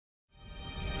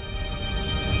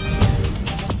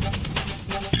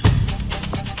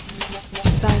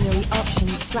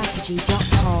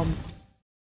USstrategy.com.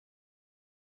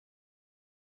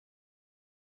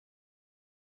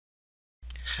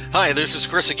 Hi, this is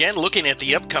Chris again, looking at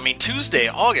the upcoming Tuesday,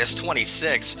 August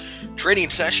 26th trading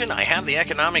session. I have the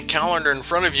economic calendar in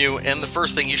front of you, and the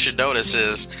first thing you should notice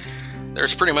is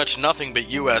there's pretty much nothing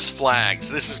but U.S. flags.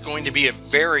 This is going to be a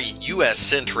very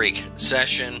U.S.-centric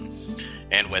session,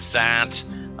 and with that,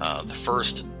 the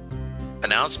first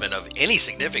announcement of any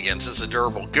significance is the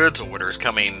durable goods orders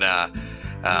coming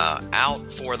out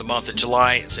for the month of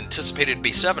July. It's anticipated to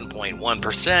be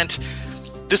 7.1%.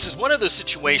 This is one of those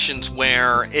situations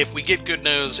where if we get good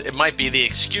news, it might be the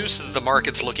excuse that the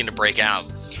market's looking to break out.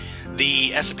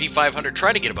 The S&P 500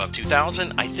 tried to get above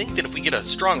 2,000. I think that if we get a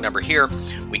strong number here,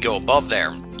 we go above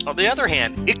there. On the other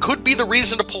hand, it could be the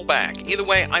reason to pull back. Either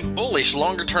way, I'm bullish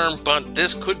longer term, but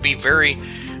this could be very,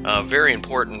 very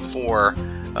important for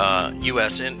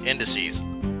U.S. indices.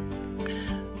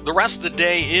 The rest of the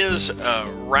day is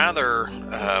rather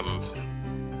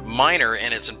minor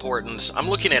in its importance. I'm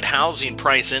looking at housing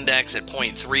price index at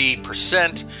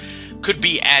 0.3%. Could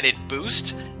be added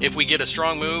boost if we get a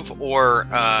strong move, or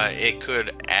it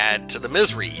could add to the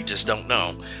misery. You just don't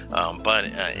know.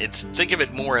 Think of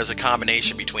it more as a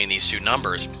combination between these two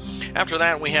numbers. After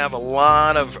that, we have a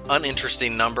lot of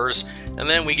uninteresting numbers, and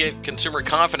then we get consumer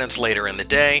confidence later in the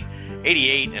day.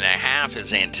 88.5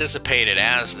 is anticipated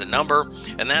as the number,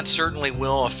 and that certainly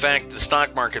will affect the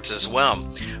stock markets as well.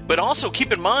 But also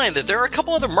keep in mind that there are a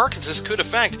couple other markets this could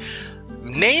affect,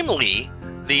 namely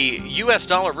the US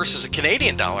dollar versus the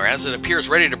Canadian dollar as it appears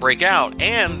ready to break out,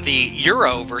 and the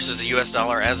euro versus the US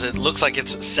dollar as it looks like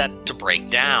it's set to break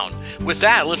down. With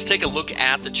that, let's take a look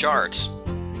at the charts.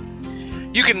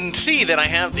 You can see that I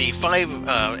have the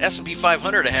S&P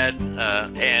 500 ahead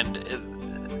and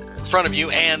in front of you,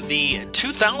 and the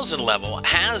 2,000 level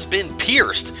has been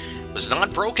pierced. It was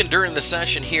not broken during the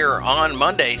session here on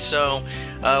Monday, so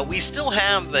we still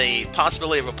have the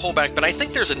possibility of a pullback, but I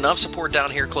think there's enough support down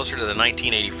here closer to the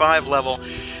 1985 level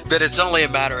that it's only a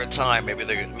matter of time. Maybe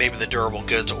the durable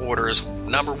goods orders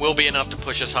number will be enough to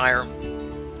push us higher.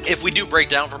 If we do break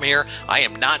down from here, I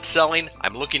am not selling.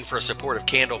 I'm looking for a supportive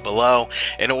candle below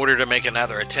in order to make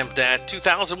another attempt at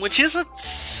 2,000, which is a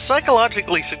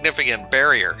psychologically significant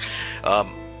barrier.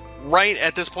 Right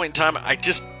at this point in time, I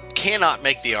just cannot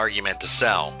make the argument to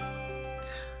sell.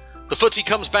 The FTSE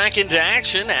comes back into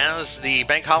action as the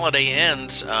bank holiday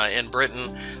ends in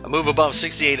Britain. A move above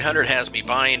 6,800 has me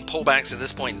buying. Pullbacks at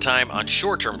this point in time on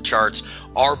short-term charts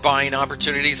are buying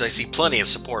opportunities. I see plenty of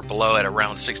support below at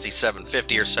around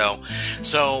 6,750 or so.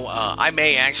 So I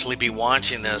may actually be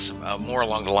watching this more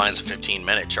along the lines of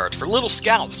 15-minute charts for little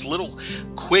scalps, little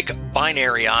quick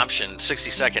binary option,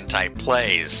 60-second type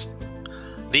plays.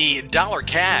 The dollar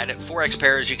CAD Forex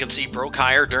pair, as you can see, broke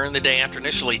higher during the day after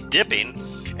initially dipping,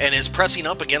 and is pressing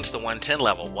up against the 110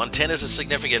 level. 110 is a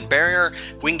significant barrier.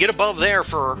 If we can get above there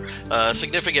for a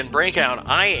significant breakout,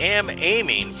 I am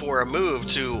aiming for a move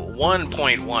to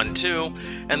 1.12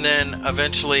 and then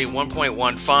eventually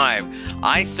 1.15.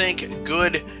 I think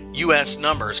good US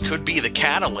numbers could be the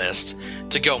catalyst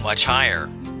to go much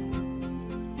higher.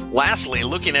 Lastly,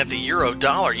 looking at the euro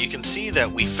dollar, you can see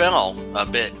that we fell a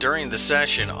bit during the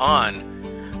session on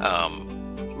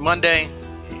Monday.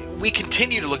 We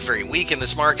continue to look very weak in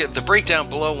this market. The breakdown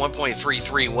below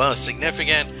 1.33 was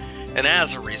significant, and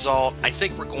as a result, I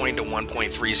think we're going to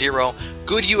 1.30.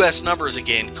 Good US numbers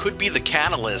again could be the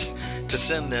catalyst to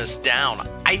send this down.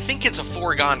 I think it's a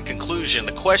foregone conclusion.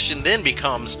 The question then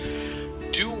becomes,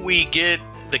 do we get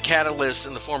the catalyst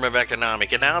in the form of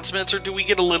economic announcements, or do we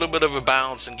get a little bit of a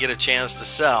bounce and get a chance to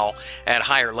sell at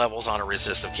higher levels on a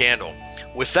resistive candle?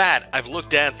 With that, I've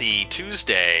looked at the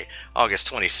Tuesday,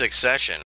 August 26th session.